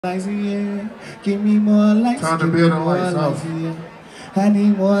Likes, yeah. Give me more likes. Time to build on lights off. Yeah. I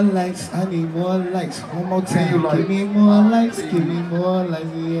need more likes. I need more likes. One more time. Give me more likes. Give me more likes.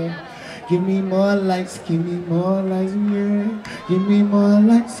 Yeah. Give me more likes. Give me more likes. Yeah. Give me more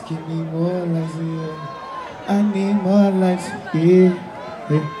likes. Give me more likes. Yeah. I need more likes. Yeah.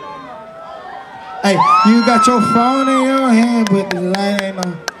 Hey, you got your phone in your hand, but the light ain't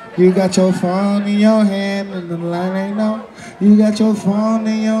on. You got your phone in your hand, but the light ain't on. You got your phone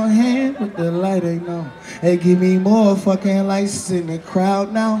in your hand, but the light ain't on. Hey, give me more fucking lights in the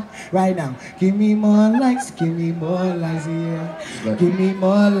crowd now, right now. Give me more lights, give me more lights, yeah. Give me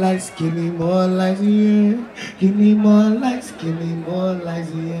more lights, give me more lights, yeah. Give me more lights, give me more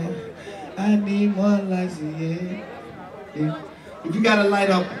lights, yeah. I need more lights, yeah. If you got a light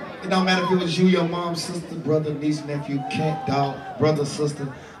up, it don't matter if it was you, your mom, sister, brother, niece, nephew, cat, dog, brother,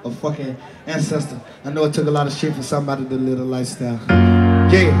 sister, or fucking ancestor. I know it took a lot of shit for somebody to live a lifestyle.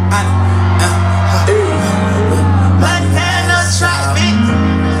 Yeah.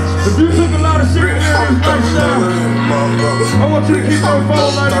 If you took a lot of shit to live this lifestyle, I want you to keep on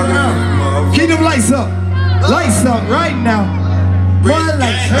phone lighting now. Keep them lights up. Lights up right now. More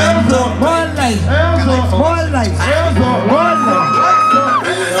lights. Hands up. More lights. Hands up. More lights. Hands up. More lights.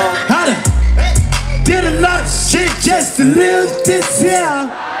 Holla. Did a lot of shit just to live this here.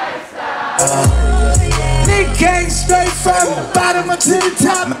 Nigga came straight from the bottom up to the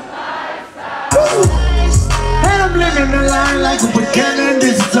top. And I'm living the line like a beginner, and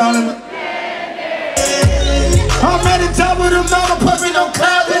this is all of it. I'm at the top of the mountain, puffing on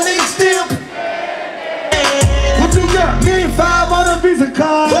clouds and niggas still. What you got? $1,500 on a Visa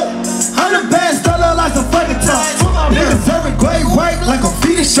card. 100 bands, dollar like some fucking top. Niggas serving great white like a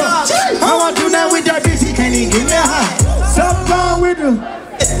fetus shop. I want to do that with that bitch, he can't even get me high. Something wrong with him.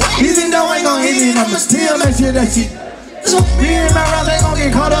 Even though I ain't gon' hit it, I'ma still make sure that shit. Me and my rounds ain't gon' get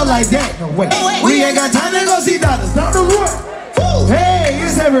caught up like that. No way. We ain't got time to go see doctors. Doctor what? Hey,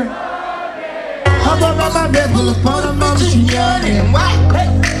 it's ever. I bought my bed full of phone, I'm she young and white.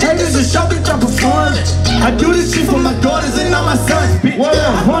 Hey, this is show bitch, I'm performing. I do this shit for my daughters and all my sons, bitch. What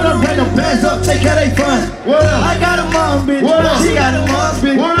up? Wanna bring them bands up, take care of they fun. What up? I got a mom, bitch. What up? She got a mom,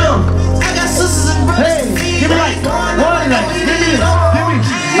 bitch. What up? I got sisters and brothers. Hey, give me like, one like, give me.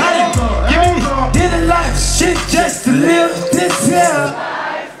 Did a lot of shit just to live this here.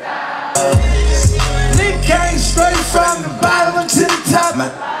 Nigga came straight from the bottom to the top.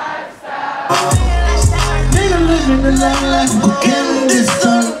 Nigga living the life like a beginner, this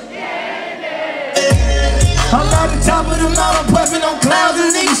song. I'm at the top of the mountain, puffing on clouds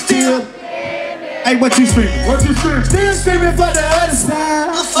and niggas still. Hey, what you screaming? What you screaming? Still screaming for the other side.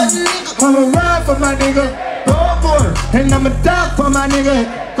 I'ma ride for my nigga. And I'ma die for my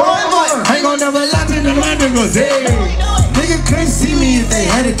nigga. Ain't gon' never lie to the my niggas. Hey, nigga couldn't see me if they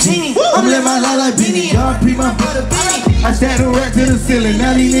had a genie. I'm living my life like Beanie. Y'all pre my brother Beanie. I stand a rack to the ceiling.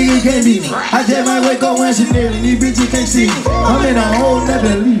 Now these niggas can't beat me. I just might wake up when Chanel and these bitches can't see me. I'm in a whole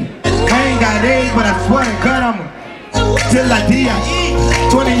nother league. I ain't got age, but I swear to God I'ma till like D.I.E.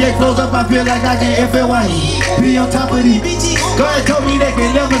 28 flows up, I feel like I can FLYE. Be on top of these. God told me they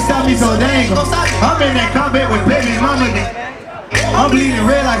can never stop me, so they ain't gon' stop me. I'm in that combat with baby mama. I'm bleeding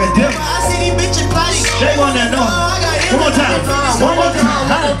red like a devil. They wanna know. One more time. One more time.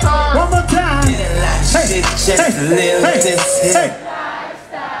 One more time. Hey, hey.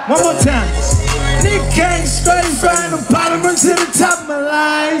 One more time. Nigga came straight from the bottom to the top of my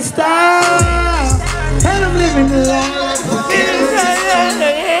lifestyle. And I'm living the life.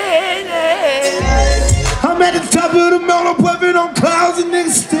 I'm at the top of the mountain, puffing on clouds and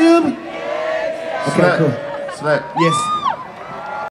niggas still. Okay, cool. Slack. Yes.